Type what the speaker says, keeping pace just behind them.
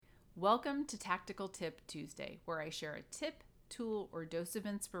Welcome to Tactical Tip Tuesday, where I share a tip, tool, or dose of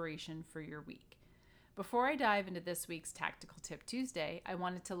inspiration for your week. Before I dive into this week's Tactical Tip Tuesday, I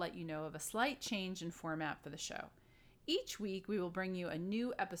wanted to let you know of a slight change in format for the show. Each week, we will bring you a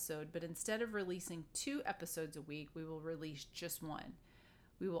new episode, but instead of releasing 2 episodes a week, we will release just one.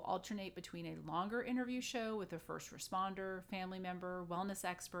 We will alternate between a longer interview show with a first responder, family member, wellness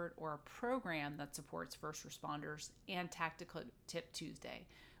expert, or a program that supports first responders, and Tactical Tip Tuesday,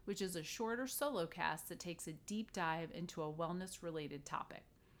 which is a shorter solo cast that takes a deep dive into a wellness-related topic.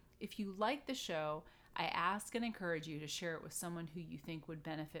 If you like the show, I ask and encourage you to share it with someone who you think would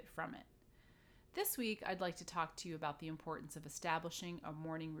benefit from it. This week, I'd like to talk to you about the importance of establishing a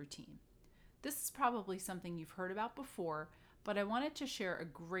morning routine. This is probably something you've heard about before, but I wanted to share a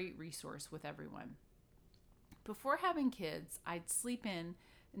great resource with everyone. Before having kids, I'd sleep in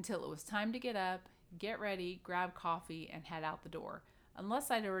until it was time to get up, get ready, grab coffee, and head out the door,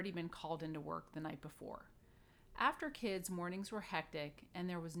 unless I'd already been called into work the night before. After kids, mornings were hectic and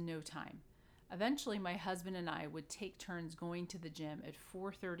there was no time. Eventually, my husband and I would take turns going to the gym at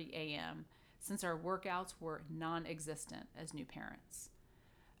 4:30 a.m. since our workouts were non-existent as new parents.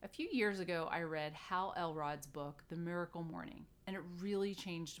 A few years ago, I read Hal Elrod's book, The Miracle Morning, and it really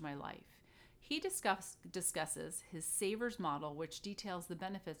changed my life. He discusses his Savers model, which details the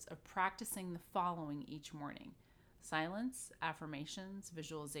benefits of practicing the following each morning: silence, affirmations,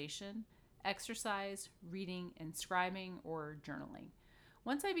 visualization, exercise, reading, and scribing or journaling.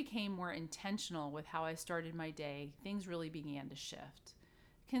 Once I became more intentional with how I started my day, things really began to shift.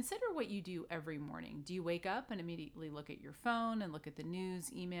 Consider what you do every morning. Do you wake up and immediately look at your phone and look at the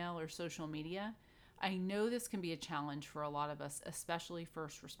news, email, or social media? I know this can be a challenge for a lot of us, especially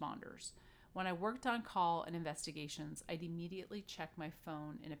first responders. When I worked on call and investigations, I'd immediately check my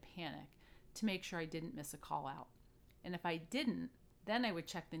phone in a panic to make sure I didn't miss a call out. And if I didn't, then I would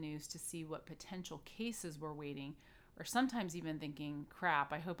check the news to see what potential cases were waiting, or sometimes even thinking,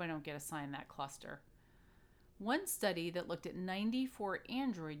 crap, I hope I don't get assigned that cluster. One study that looked at 94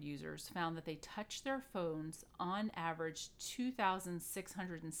 Android users found that they touched their phones on average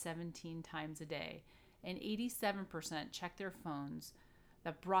 2,617 times a day, and 87% checked their phones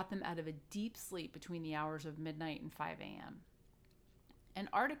that brought them out of a deep sleep between the hours of midnight and 5 a.m. An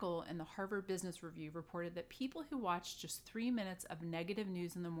article in the Harvard Business Review reported that people who watch just 3 minutes of negative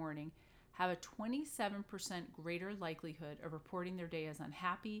news in the morning have a 27% greater likelihood of reporting their day as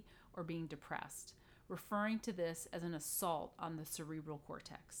unhappy or being depressed, referring to this as an assault on the cerebral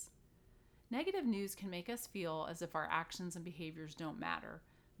cortex. Negative news can make us feel as if our actions and behaviors don't matter.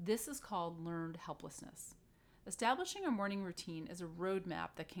 This is called learned helplessness. Establishing a morning routine is a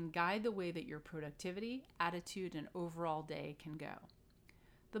roadmap that can guide the way that your productivity, attitude, and overall day can go.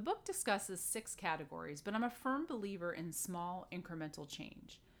 The book discusses 6 categories, but I'm a firm believer in small, incremental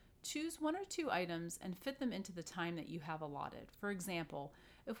change. Choose 1 or 2 items and fit them into the time that you have allotted. For example,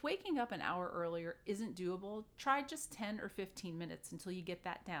 if waking up an hour earlier isn't doable, try just 10 or 15 minutes until you get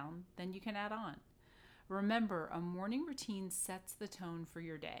that down, then you can add on. Remember, a morning routine sets the tone for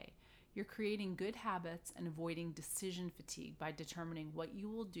your day. You're creating good habits and avoiding decision fatigue by determining what you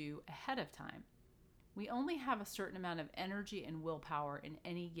will do ahead of time. We only have a certain amount of energy and willpower in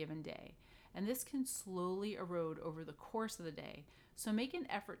any given day, and this can slowly erode over the course of the day, so make an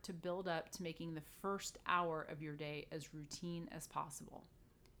effort to build up to making the first hour of your day as routine as possible.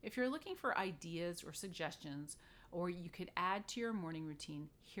 If you're looking for ideas or suggestions, or you could add to your morning routine,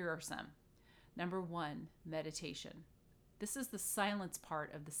 here are some. Number 1, meditation. This is the silence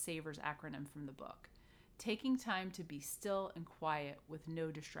part of the SAVERS acronym from the book. Taking time to be still and quiet with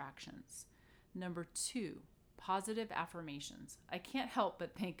no distractions. Number 2, positive affirmations. I can't help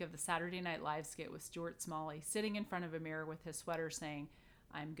but think of the Saturday Night Live skit with Stuart Smalley sitting in front of a mirror with his sweater saying,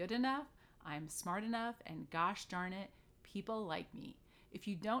 "I'm good enough, I'm smart enough, and gosh darn it, people like me." If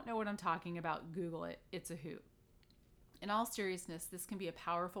you don't know what I'm talking about, Google it. It's a hoot. In all seriousness, this can be a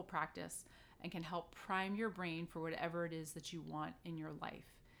powerful practice and can help prime your brain for whatever it is that you want in your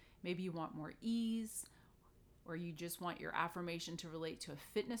life. Maybe you want more ease, or you just want your affirmation to relate to a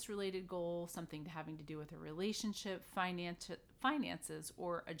fitness-related goal, something having to do with a relationship, finances,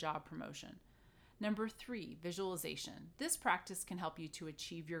 or a job promotion. Number 3, visualization. This practice can help you to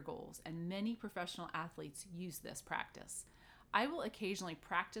achieve your goals, and many professional athletes use this practice. I will occasionally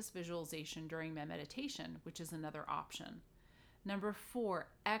practice visualization during my meditation, which is another option. Number 4,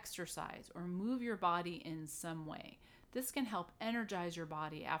 exercise or move your body in some way. This can help energize your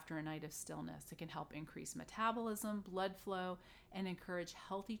body after a night of stillness. It can help increase metabolism, blood flow, and encourage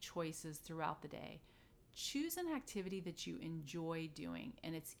healthy choices throughout the day. Choose an activity that you enjoy doing,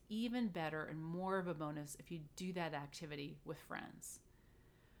 and it's even better and more of a bonus if you do that activity with friends.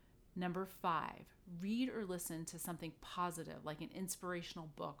 Number 5, read or listen to something positive like an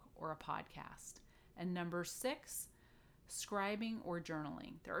inspirational book or a podcast. And number 6, scribing or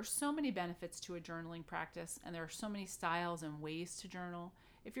journaling. There are so many benefits to a journaling practice, and there are so many styles and ways to journal.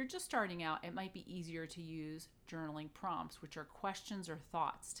 If you're just starting out, it might be easier to use journaling prompts, which are questions or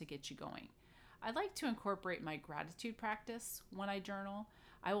thoughts to get you going. I like to incorporate my gratitude practice when I journal.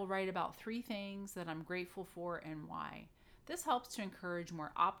 I will write about 3 things that I'm grateful for and why. This helps to encourage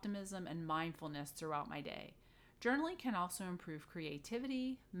more optimism and mindfulness throughout my day. Journaling can also improve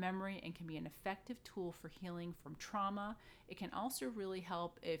creativity, memory, and can be an effective tool for healing from trauma. It can also really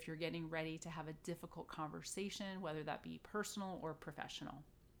help if you're getting ready to have a difficult conversation, whether that be personal or professional.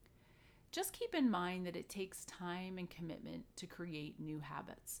 Just keep in mind that it takes time and commitment to create new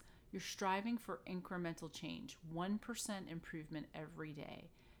habits. You're striving for incremental change, 1% improvement every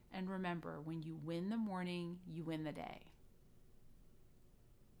day. And remember, when you win the morning, you win the day.